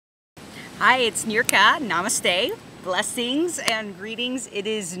Hi, it's Niurka. Namaste. Blessings and greetings. It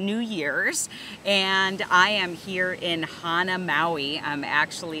is New Year's and I am here in Hana, Maui. I'm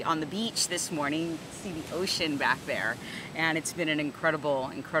actually on the beach this morning. You can see the ocean back there, and it's been an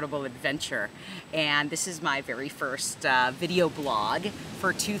incredible adventure. And this is my very first video blog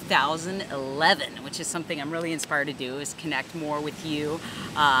for 2011, which is something I'm really inspired to do, is connect more with you,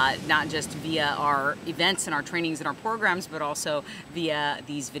 not just via our events and our trainings and our programs, but also via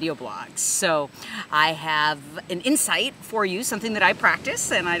these video blogs. So I have an insight for you, something that I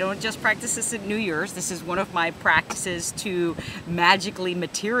practice, and I don't just practice this at New Year's. This is one of my practices to magically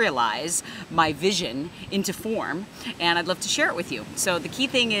materialize my vision into form, and I'd love to share it with you. So the key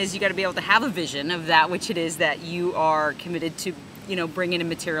thing is you got to be able to have a vision of that which it is that you are committed to, bring in and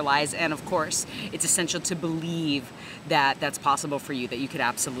materialize. And of course, it's essential to believe that that's possible for you, that you could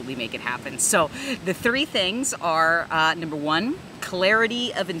absolutely make it happen. So the three things are, number one,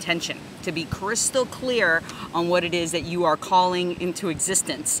 clarity of intention, to be crystal clear on what it is that you are calling into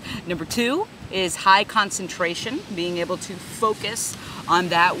existence. Number two is high concentration, being able to focus on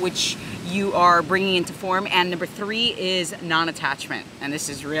that which you are bringing into form. And number three is non-attachment. And this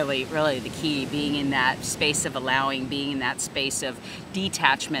is really the key, being in that space of allowing, being in that space of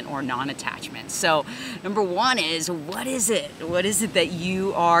detachment or non-attachment. So number one is, what is it? What is it that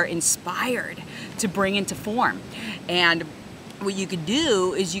you are inspired to bring into form? And what you could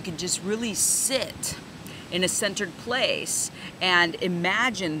do is you could just really sit in a centered place and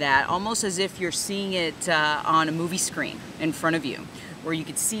imagine that almost as if you're seeing it on a movie screen in front of you, where you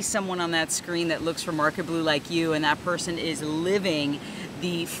could see someone on that screen that looks remarkably like you, and that person is living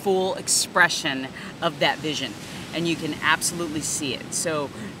the full expression of that vision. And you can absolutely see it. So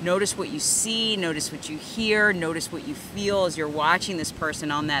notice what you see, notice what you hear, notice what you feel as you're watching this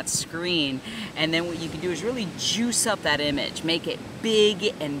person on that screen. And then what you can do is really juice up that image, make it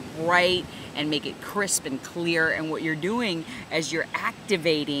big and bright, and make it crisp and clear. And what you're doing as you're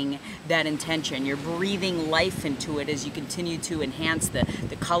activating that intention, you're breathing life into it as you continue to enhance the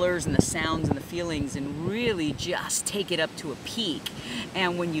colors and the sounds and the feelings, and really just take it up to a peak.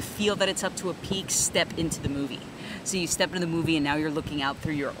 And when you feel that it's up to a peak, step into the movie. So you step into the movie, and now you're looking out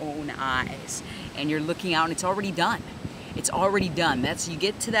through your own eyes, and you're looking out, and it's already done. It's already done. You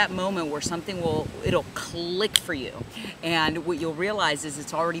get to that moment where something it'll click for you. And what you'll realize is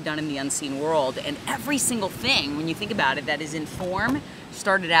it's already done in the unseen world. And every single thing, when you think about it, that is in form,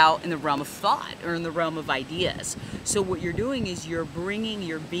 started out in the realm of thought or in the realm of ideas. So what you're doing is you're bringing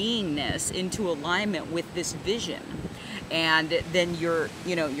your beingness into alignment with this vision. And then you're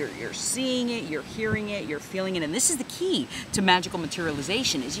seeing it, you're hearing it, you're feeling it. And this is the key to magical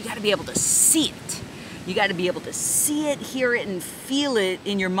materialization, is you got to be able to see it. You got to be able to see it, hear it, and feel it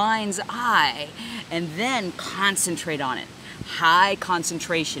in your mind's eye, and then concentrate on it. High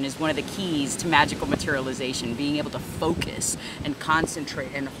concentration is one of the keys to magical materialization, being able to focus and concentrate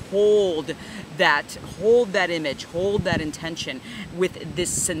and hold that image, hold that intention with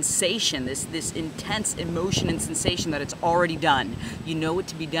this sensation, this intense emotion and sensation that it's already done. You know it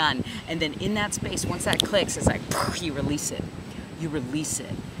to be done. And then in that space, once that clicks, it's like, you release it. You release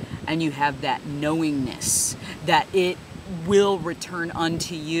it. And you have that knowingness that it will return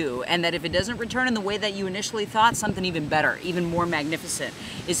unto you, and that if it doesn't return in the way that you initially thought, something even better, even more magnificent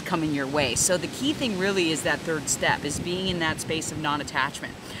is coming your way. So the key thing really is that third step, is being in that space of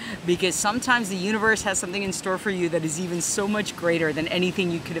non-attachment, because sometimes the universe has something in store for you that is even so much greater than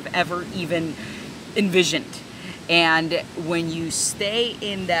anything you could have ever even envisioned. And when you stay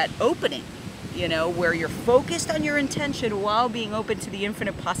in that opening, where you're focused on your intention while being open to the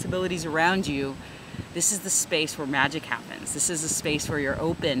infinite possibilities around you, this is the space where magic happens. This is the space where you're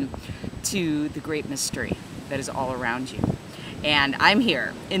open to the great mystery that is all around you. And I'm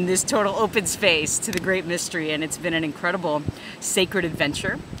here in this total open space to the great mystery, and it's been an incredible sacred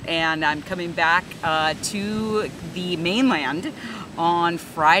adventure. And I'm coming back to the mainland on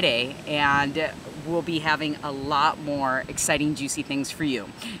Friday, and we'll be having a lot more exciting, juicy things for you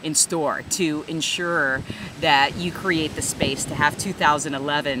in store to ensure that you create the space to have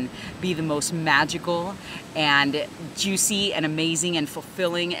 2011 be the most magical and juicy and amazing and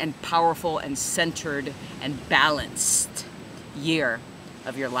fulfilling and powerful and centered and balanced year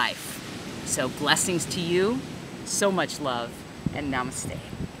of your life. So blessings to you, so much love, and namaste.